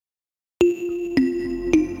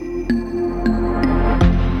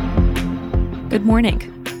Good morning.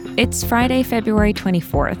 It's Friday, February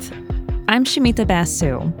 24th. I'm Shamita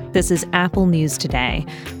Basu. This is Apple News Today.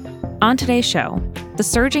 On today's show, the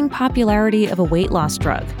surging popularity of a weight loss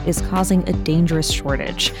drug is causing a dangerous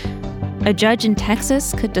shortage. A judge in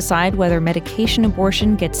Texas could decide whether medication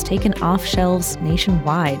abortion gets taken off shelves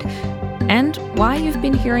nationwide. And why you've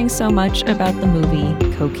been hearing so much about the movie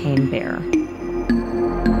Cocaine Bear.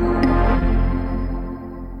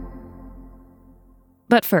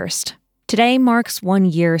 But first, today marks 1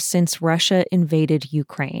 year since Russia invaded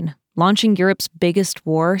Ukraine, launching Europe's biggest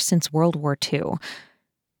war since World War II.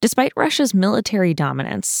 Despite Russia's military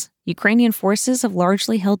dominance, Ukrainian forces have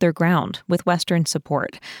largely held their ground with Western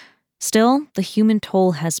support. Still, the human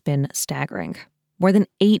toll has been staggering. More than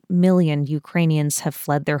 8 million Ukrainians have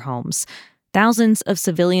fled their homes. Thousands of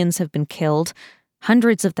civilians have been killed.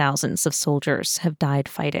 Hundreds of thousands of soldiers have died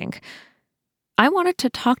fighting. I wanted to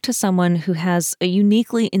talk to someone who has a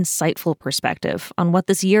uniquely insightful perspective on what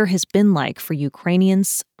this year has been like for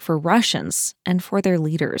Ukrainians, for Russians, and for their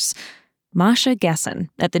leaders. Masha Gessen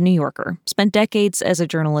at The New Yorker spent decades as a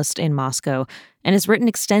journalist in Moscow and has written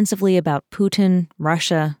extensively about Putin,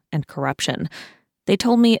 Russia, and corruption. They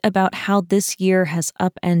told me about how this year has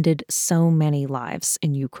upended so many lives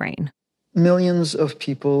in Ukraine. Millions of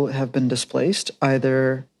people have been displaced,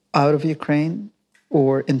 either out of Ukraine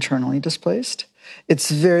or internally displaced. It's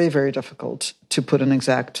very, very difficult to put an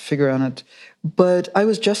exact figure on it. But I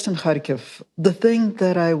was just in Kharkiv. The thing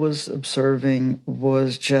that I was observing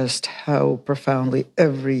was just how profoundly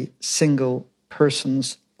every single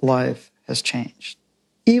person's life has changed.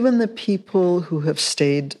 Even the people who have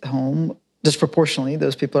stayed home, disproportionately,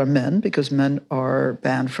 those people are men, because men are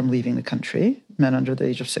banned from leaving the country, men under the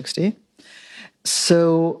age of 60.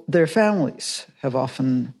 So their families have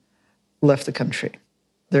often left the country.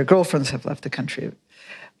 Their girlfriends have left the country.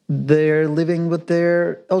 They're living with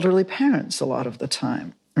their elderly parents a lot of the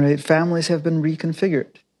time, right? Families have been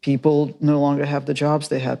reconfigured. People no longer have the jobs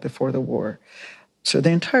they had before the war. So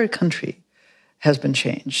the entire country has been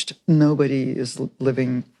changed. Nobody is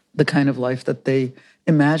living the kind of life that they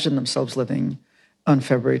imagined themselves living on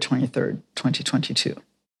February 23rd, 2022.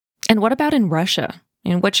 And what about in Russia?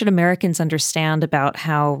 And what should Americans understand about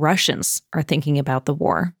how Russians are thinking about the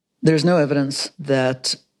war? There's no evidence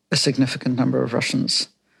that a significant number of Russians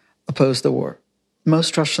oppose the war.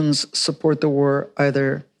 Most Russians support the war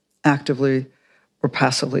either actively or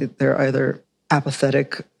passively. They're either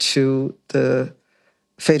apathetic to the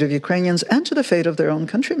fate of Ukrainians and to the fate of their own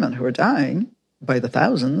countrymen who are dying by the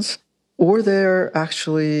thousands, or they're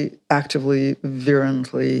actually actively,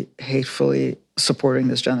 virulently, hatefully supporting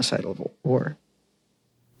this genocidal war.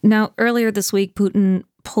 Now, earlier this week, Putin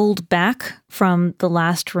pulled back from the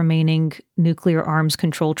last remaining nuclear arms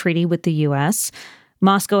control treaty with the U.S.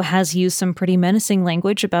 Moscow has used some pretty menacing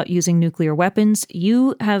language about using nuclear weapons.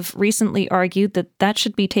 You have recently argued that that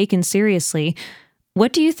should be taken seriously.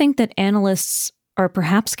 What do you think that analysts are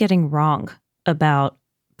perhaps getting wrong about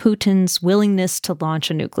Putin's willingness to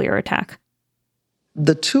launch a nuclear attack?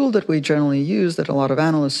 The tool that we generally use, that a lot of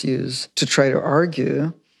analysts use to try to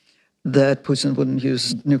argue that Putin wouldn't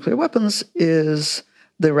use nuclear weapons, is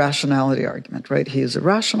the rationality argument, right? He is a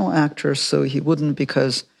rational actor, so he wouldn't,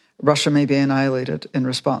 because Russia may be annihilated in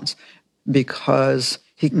response, because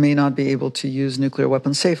he may not be able to use nuclear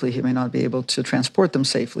weapons safely. He may not be able to transport them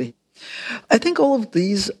safely. I think all of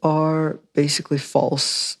these are basically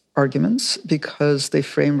false arguments because they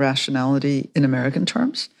frame rationality in American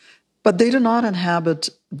terms, but they do not inhabit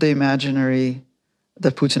the imaginary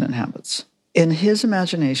that Putin inhabits. In his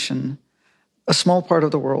imagination, a small part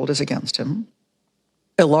of the world is against him.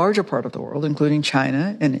 A larger part of the world, including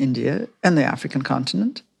China and India and the African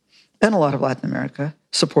continent, and a lot of Latin America,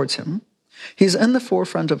 supports him. He's in the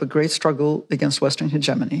forefront of a great struggle against Western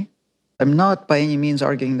hegemony. I'm not by any means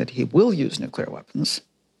arguing that he will use nuclear weapons,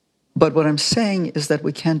 but what I'm saying is that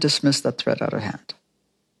we can't dismiss that threat out of hand.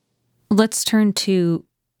 Let's turn to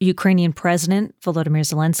Ukrainian President Volodymyr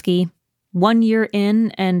Zelensky. 1 year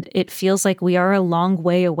in, and it feels like we are a long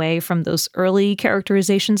way away from those early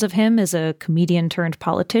characterizations of him as a comedian turned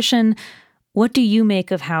politician. What do you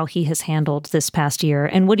make of how he has handled this past year,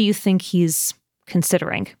 and what do you think he's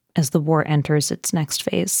considering as the war enters its next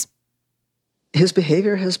phase? His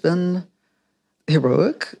behavior has been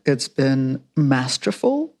heroic. It's been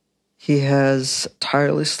masterful. He has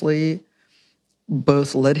tirelessly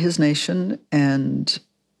both led his nation and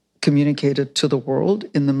communicated to the world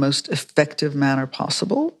in the most effective manner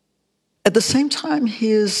possible. At the same time,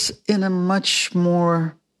 he is in a much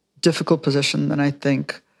more difficult position than I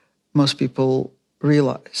think most people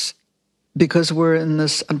realize. because we're in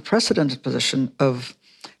this unprecedented position of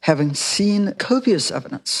having seen copious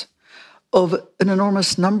evidence of an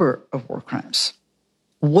enormous number of war crimes.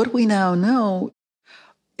 What we now know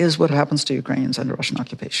is what happens to Ukrainians under Russian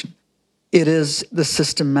occupation. It is the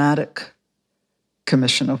systematic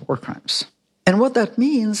commission of war crimes. And what that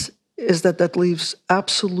means is that leaves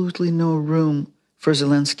absolutely no room for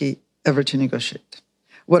Zelensky ever to negotiate.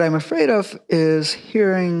 What I'm afraid of is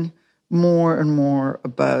hearing more and more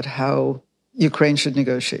about how Ukraine should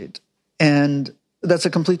negotiate. And that's a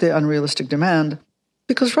completely unrealistic demand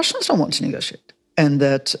because Russians don't want to negotiate. And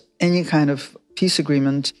that any kind of peace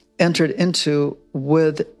agreement entered into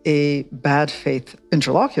with a bad faith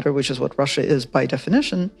interlocutor, which is what Russia is by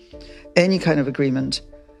definition, any kind of agreement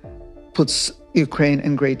puts Ukraine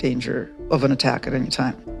in great danger of an attack at any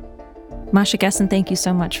time. Masha Gessen, thank you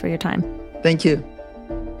so much for your time. Thank you.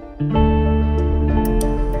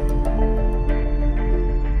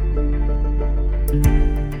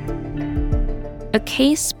 A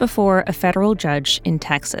case before a federal judge in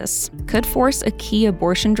Texas could force a key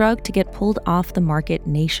abortion drug to get pulled off the market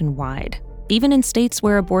nationwide, even in states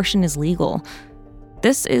where abortion is legal.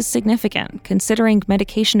 This is significant, considering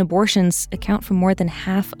medication abortions account for more than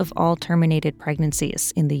half of all terminated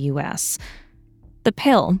pregnancies in the U.S. The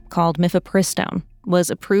pill, called mifepristone, was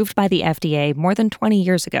approved by the FDA more than 20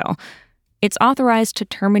 years ago. It's authorized to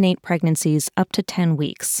terminate pregnancies up to 10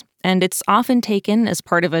 weeks, and it's often taken as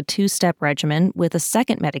part of a two-step regimen with a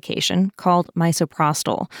second medication called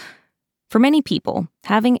misoprostol. For many people,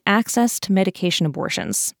 having access to medication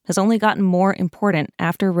abortions has only gotten more important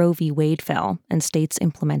after Roe v. Wade fell and states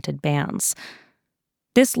implemented bans.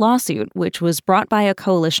 This lawsuit, which was brought by a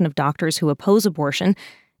coalition of doctors who oppose abortion,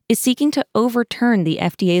 is seeking to overturn the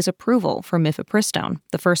FDA's approval for mifepristone,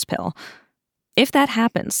 the first pill. If that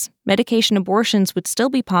happens, medication abortions would still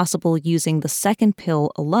be possible using the second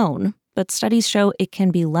pill alone, but studies show it can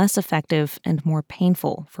be less effective and more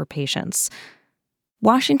painful for patients.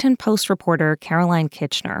 Washington Post reporter Caroline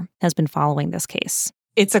Kitchener has been following this case.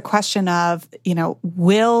 It's a question of,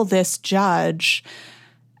 will this judge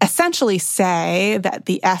essentially say that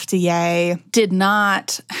the FDA did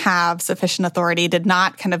not have sufficient authority, did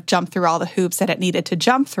not kind of jump through all the hoops that it needed to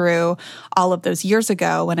jump through all of those years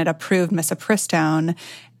ago when it approved mifepristone,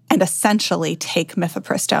 and essentially take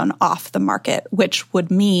mifepristone off the market, which would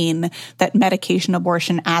mean that medication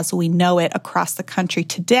abortion as we know it across the country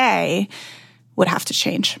today would have to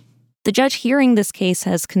change. The judge hearing this case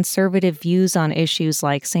has conservative views on issues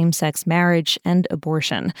like same-sex marriage and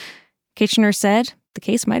abortion. Kitchener said the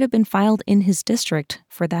case might have been filed in his district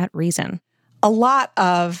for that reason. A lot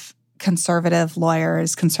of conservative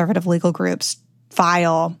lawyers, conservative legal groups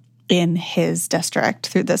file in his district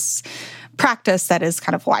through this practice that is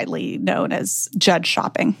kind of widely known as judge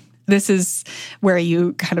shopping. This is where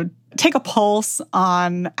you kind of take a pulse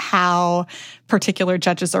on how particular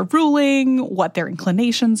judges are ruling, what their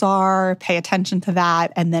inclinations are, pay attention to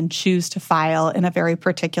that, and then choose to file in a very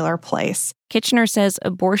particular place. Kitchener says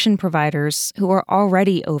abortion providers who are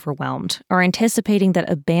already overwhelmed are anticipating that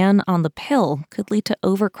a ban on the pill could lead to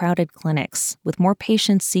overcrowded clinics with more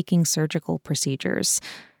patients seeking surgical procedures.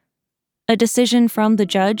 A decision from the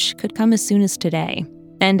judge could come as soon as today,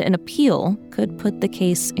 and an appeal could put the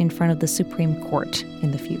case in front of the Supreme Court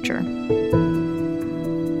in the future.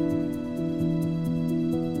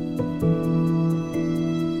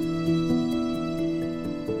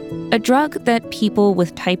 A drug that people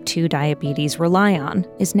with type 2 diabetes rely on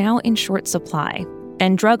is now in short supply,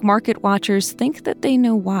 and drug market watchers think that they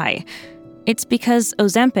know why. It's because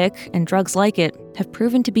Ozempic and drugs like it have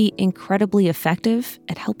proven to be incredibly effective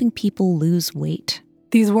at helping people lose weight.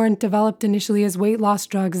 These weren't developed initially as weight loss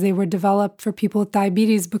drugs. They were developed for people with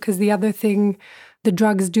diabetes because the other thing the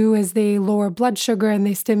drugs do is they lower blood sugar and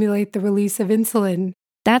they stimulate the release of insulin.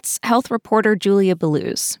 That's health reporter Julia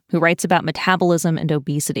Belluz, who writes about metabolism and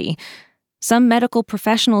obesity. Some medical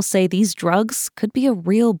professionals say these drugs could be a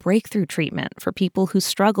real breakthrough treatment for people who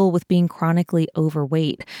struggle with being chronically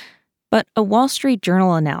overweight. But a Wall Street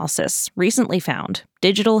Journal analysis recently found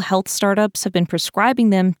digital health startups have been prescribing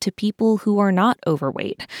them to people who are not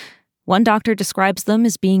overweight. One doctor describes them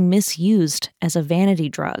as being misused as a vanity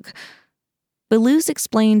drug. Belluz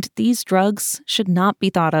explained these drugs should not be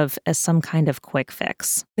thought of as some kind of quick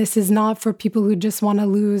fix. This is not for people who just want to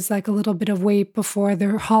lose like a little bit of weight before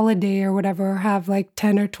their holiday or whatever, or have like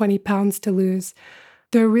 10 or 20 pounds to lose.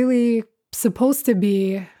 They're really supposed to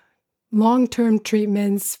be long-term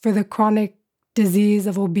treatments for the chronic disease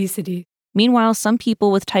of obesity. Meanwhile, some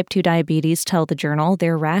people with type 2 diabetes tell the Journal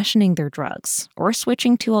they're rationing their drugs or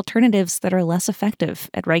switching to alternatives that are less effective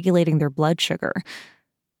at regulating their blood sugar.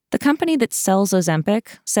 The company that sells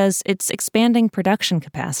Ozempic says it's expanding production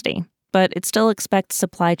capacity, but it still expects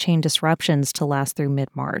supply chain disruptions to last through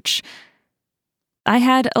mid-March. I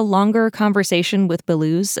had a longer conversation with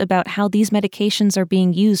Belouz about how these medications are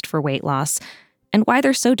being used for weight loss and why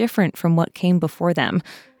they're so different from what came before them.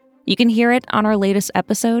 You can hear it on our latest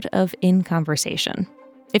episode of In Conversation.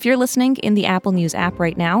 If you're listening in the Apple News app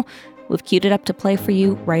right now, we've queued it up to play for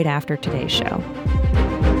you right after today's show.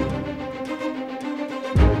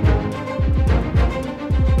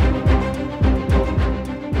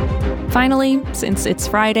 Finally, since it's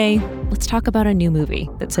Friday, let's talk about a new movie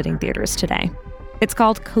that's hitting theaters today. It's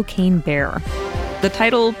called Cocaine Bear. The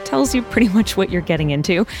title tells you pretty much what you're getting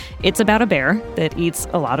into. It's about a bear that eats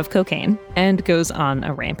a lot of cocaine and goes on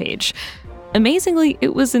a rampage. Amazingly,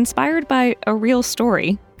 it was inspired by a real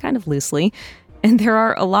story, kind of loosely, and there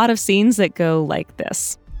are a lot of scenes that go like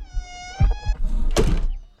this.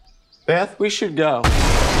 Beth, we should go.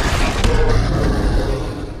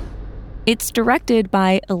 It's directed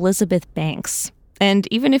by Elizabeth Banks. And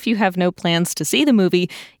even if you have no plans to see the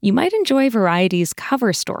movie, you might enjoy Variety's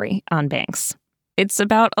cover story on Banks. It's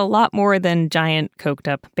about a lot more than giant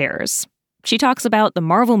coked-up bears. She talks about the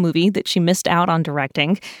Marvel movie that she missed out on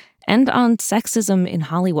directing and on sexism in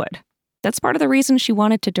Hollywood. That's part of the reason she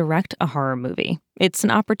wanted to direct a horror movie. It's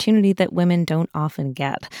an opportunity that women don't often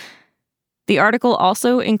get. The article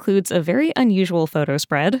also includes a very unusual photo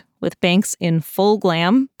spread with Banks in full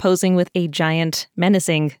glam posing with a giant,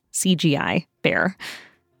 menacing CGI bear.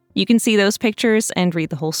 You can see those pictures and read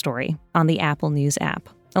the whole story on the Apple News app,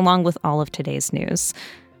 along with all of today's news.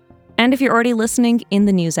 And if you're already listening in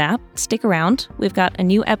the news app, stick around. We've got a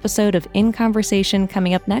new episode of In Conversation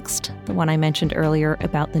coming up next, the one I mentioned earlier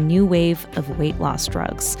about the new wave of weight loss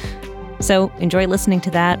drugs. So enjoy listening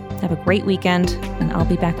to that, have a great weekend, and I'll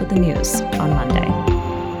be back with the news on Monday.